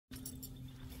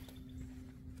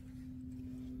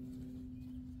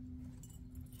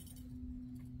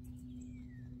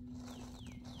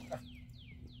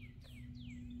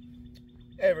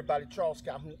everybody, Charles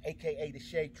Calhoun, aka the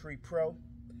Shade Tree Pro.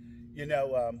 You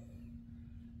know,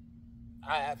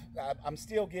 I'm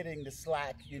still getting the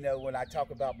slack, when I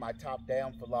talk about my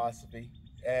top-down philosophy,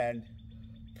 and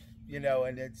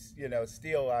and it's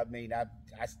still, I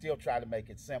still try to make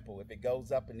it simple. If it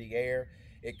goes up in the air,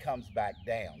 it comes back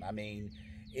down. I mean,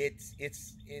 it's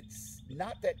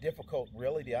not that difficult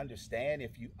really to understand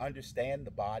if you understand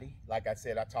the body. Like I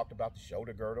said, I talked about the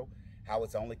shoulder girdle, how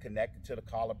it's only connected to the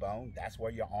collarbone. That's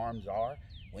where your arms are.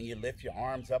 When you lift your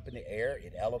arms up in the air,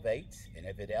 it elevates. And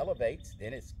if it elevates,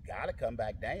 then it's got to come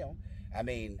back down. I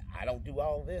mean, I don't do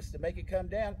all this to make it come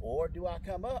down, or do I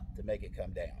come up to make it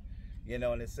come down? In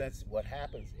a sense, what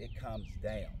happens, it comes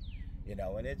down.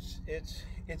 And it's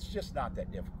just not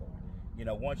that difficult,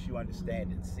 once you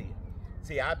understand and see it.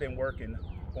 See, I've been working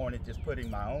on it, just putting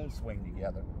my own swing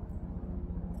together.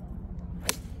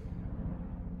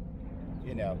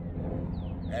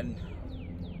 And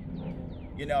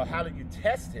how do you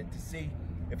test it to see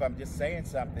if I'm just saying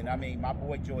something? I mean, my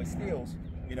boy Joy Steels,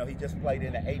 he just played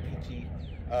in an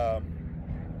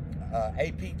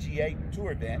APGA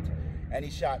tour event, and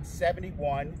he shot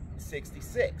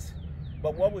 71-66.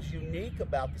 But what was unique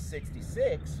about the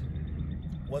 66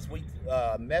 was we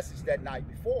messaged that night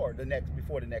before the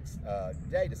next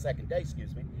day, the second day,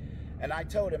 excuse me. And I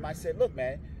told him, I said, look,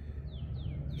 man,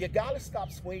 you got to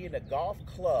stop swinging a golf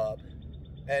club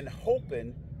and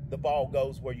hoping the ball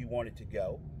goes where you want it to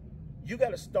go. You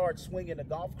got to start swinging the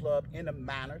golf club in a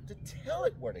manner to tell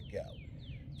it where to go.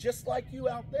 Just like you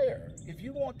out there. If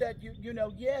you want that, you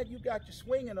got your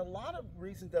swing, and a lot of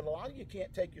reasons that a lot of you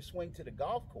can't take your swing to the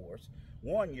golf course.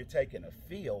 One, you're taking a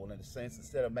feel in a sense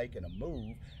instead of making a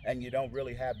move, and you don't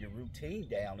really have your routine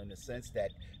down in the sense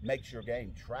that makes your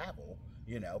game travel,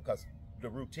 because the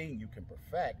routine you can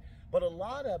perfect. But a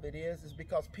lot of it is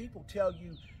because people tell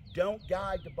you, don't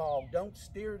guide the ball, don't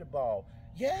steer the ball.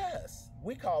 Yes,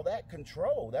 we call that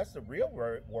control. That's the real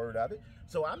word of it.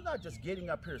 So I'm not just getting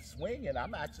up here swinging.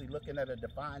 I'm actually looking at a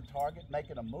defined target,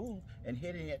 making a move, and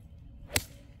hitting it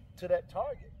to that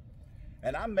target.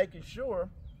 And I'm making sure,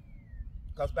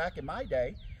 because back in my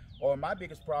day, or my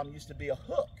biggest problem used to be a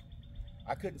hook.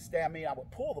 I couldn't stand me. I would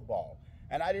pull the ball,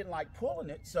 and I didn't like pulling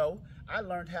it. So I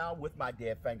learned how, with my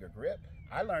dead finger grip,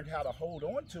 I learned how to hold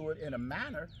on to it in a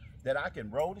manner that I can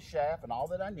roll the shaft and all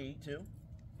that I need to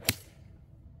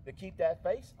keep that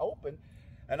face open,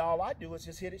 and all I do is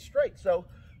just hit it straight. So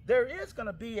there is going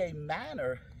to be a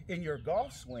manner in your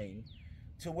golf swing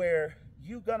to where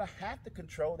you're going to have to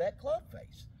control that club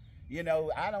face.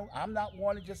 I'm not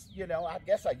one to just, I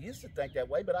guess I used to think that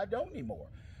way, but I don't anymore.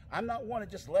 I'm not one to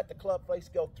just let the club face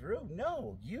go through.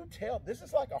 No, this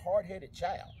is like a hard-headed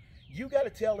child. You got to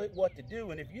tell it what to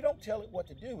do, and if you don't tell it what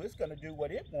to do, it's going to do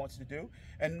what it wants to do,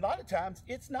 and a lot of times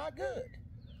it's not good.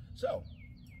 So,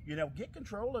 get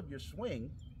control of your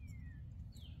swing.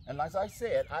 And as I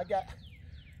said,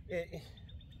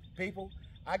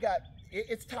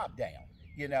 it's top down,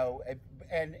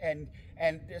 and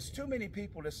there's too many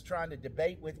people that's trying to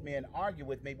debate with me and argue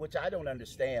with me, which I don't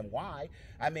understand why.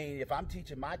 I mean, if I'm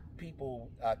teaching my people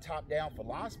top-down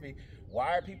philosophy,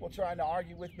 why are people trying to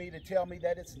argue with me to tell me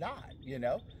that it's not,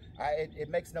 it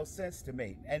makes no sense to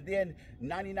me. And then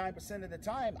 99% of the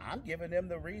time, I'm giving them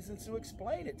the reasons to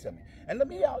explain it to me. And let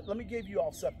me give you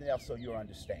all something else so you'll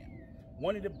understand.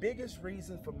 One of the biggest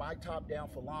reasons for my top-down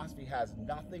philosophy has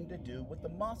nothing to do with the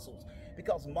muscles,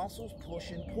 because muscles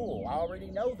push and pull. I already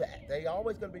know that. They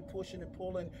always going to be pushing and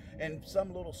pulling in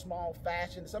some little small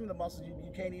fashion. Some of the muscles you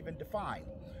can't even define.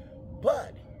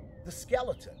 But the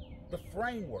skeleton, the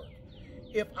framework,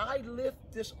 if I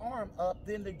lift this arm up,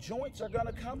 then the joints are going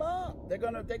to come up. They're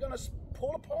going to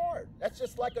pull apart. That's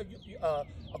just like a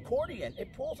accordion.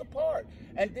 It pulls apart.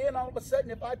 And then all of a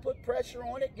sudden, if I put pressure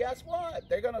on it, guess what?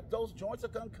 Those joints are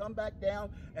going to come back down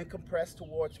and compress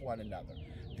towards one another.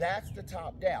 That's the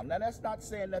top down. Now, that's not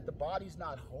saying that the body's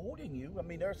not holding you. I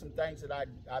mean, there are some things that I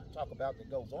talk about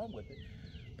that goes on with it.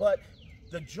 But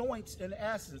the joints, in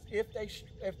essence, if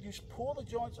you pull the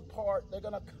joints apart, they're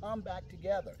going to come back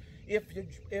together.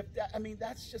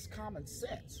 That's just common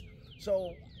sense.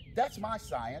 So that's my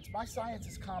science. My science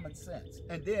is common sense.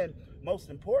 And then, most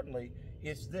importantly,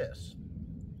 is this.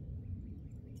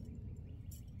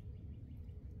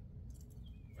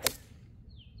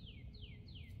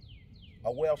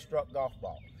 A well-struck golf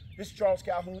ball. This is Charles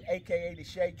Calhoun, aka the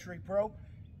Shade Tree Pro.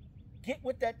 Get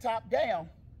with that top down,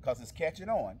 because it's catching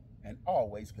on, and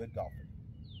always good golfing.